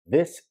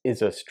This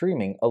is a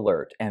streaming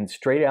alert and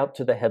straight out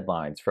to the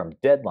headlines from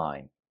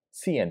Deadline,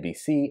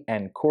 CNBC,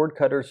 and Cord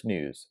Cutters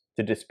News.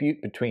 The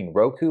dispute between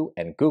Roku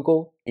and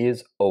Google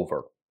is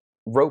over.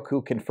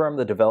 Roku confirmed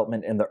the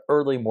development in the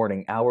early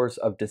morning hours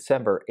of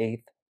December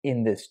 8th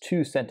in this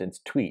two-sentence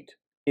tweet.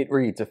 It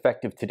reads,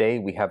 "Effective today,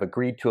 we have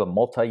agreed to a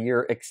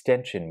multi-year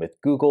extension with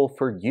Google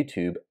for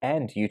YouTube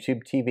and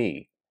YouTube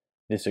TV.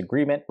 This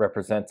agreement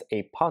represents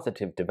a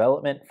positive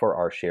development for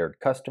our shared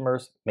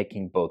customers,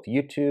 making both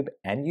YouTube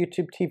and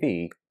YouTube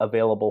TV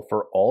available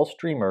for all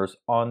streamers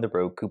on the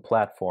Roku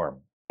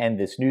platform." And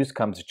this news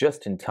comes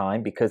just in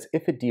time because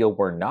if a deal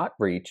were not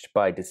reached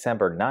by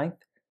December 9th,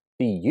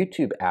 the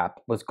YouTube app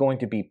was going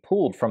to be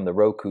pulled from the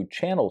Roku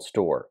channel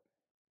store.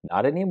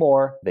 Not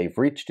anymore, they've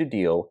reached a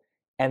deal,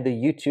 and the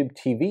YouTube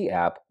TV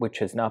app, which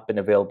has not been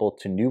available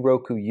to new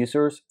Roku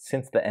users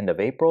since the end of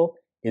April,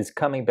 is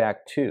coming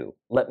back too.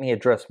 Let me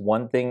address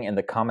one thing in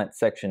the comment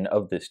section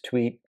of this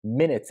tweet.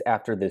 Minutes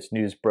after this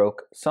news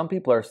broke, some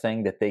people are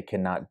saying that they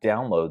cannot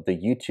download the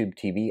YouTube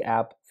TV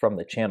app from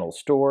the channel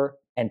store.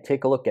 And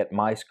take a look at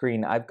my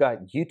screen. I've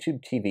got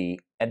YouTube TV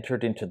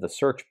entered into the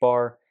search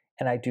bar,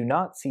 and I do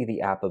not see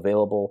the app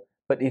available,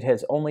 but it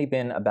has only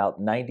been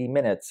about 90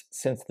 minutes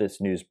since this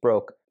news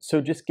broke,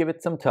 so just give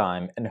it some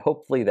time, and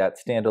hopefully that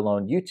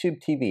standalone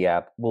YouTube TV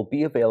app will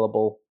be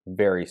available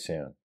very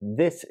soon.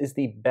 This is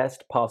the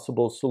best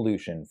possible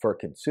solution for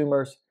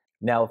consumers.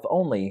 Now, if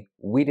only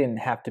we didn't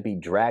have to be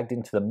dragged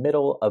into the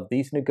middle of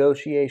these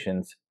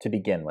negotiations to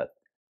begin with.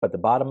 But the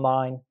bottom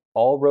line,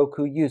 all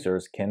Roku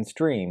users can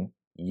stream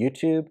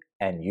YouTube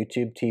and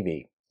YouTube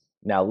TV.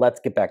 Now let's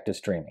get back to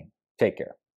streaming. Take care.